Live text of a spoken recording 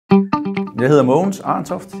Jeg hedder Mogens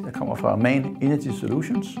Arentoft. Jeg kommer fra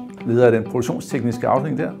Innovationsnetværket, leder af den produktionstekniske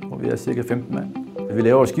afdeling der, hvor vi er ca. 15 mand. Vi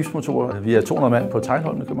laver skibsmotorer. Vi er 200 mand på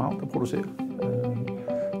Teglholm i København, der producerer,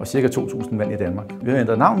 og ca. 2.000 mand i Danmark. Vi har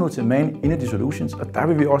ændret navn nu til Innovationsnetværket, og der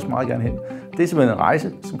vil vi også meget gerne hen. Det er simpelthen en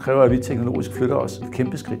rejse, som kræver, at vi teknologisk flytter os et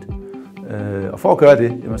kæmpe skridt. Og for at gøre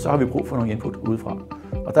det, jamen, så har vi brug for nogle input udefra.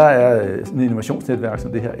 Og der er sådan et innovationsnetværk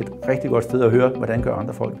som det her et rigtig godt sted at høre, hvordan gør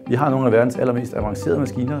andre folk. Vi har nogle af verdens allermest avancerede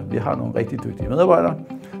maskiner, vi har nogle rigtig dygtige medarbejdere,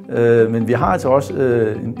 men vi har altså også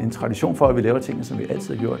en tradition for, at vi laver tingene, som vi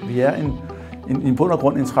altid har gjort. Vi er i bund og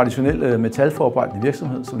grund en traditionel metalforarbejdende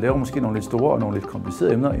virksomhed, som laver måske nogle lidt store og nogle lidt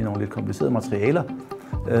komplicerede emner i nogle lidt komplicerede materialer.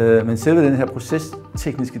 Men selve den her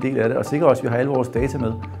procestekniske del af det, og sikkert også, at vi har alle vores data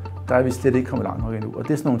med, der er vi slet ikke kommet langt nok endnu. Og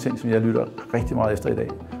det er sådan nogle ting, som jeg lytter rigtig meget efter i dag,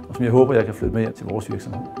 og som jeg håber, jeg kan flytte med hjem til vores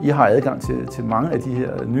virksomhed. I har adgang til mange af de her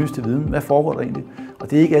nyeste viden. Hvad foregår der egentlig?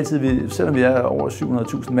 Og det er ikke altid, selvom vi er over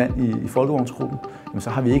 700.000 mand i folkevognsgruppen, så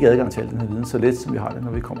har vi ikke adgang til al den her viden så let, som vi har det,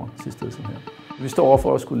 når vi kommer til et sted som her. Vi står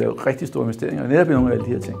overfor at skulle lave rigtig store investeringer, netop i nogle af alle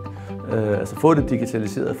de her ting. Altså få det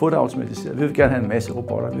digitaliseret, få det automatiseret. Vi vil gerne have en masse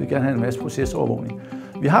robotter, vi vil gerne have en masse procesovervågning.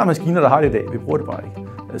 Vi har maskiner, der har det i dag, vi bruger det bare ikke.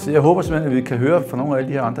 Så jeg håber simpelthen, at vi kan høre fra nogle af alle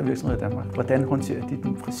de her andre virksomheder i Danmark, hvordan håndterer de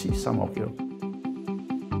den præcis samme opgave.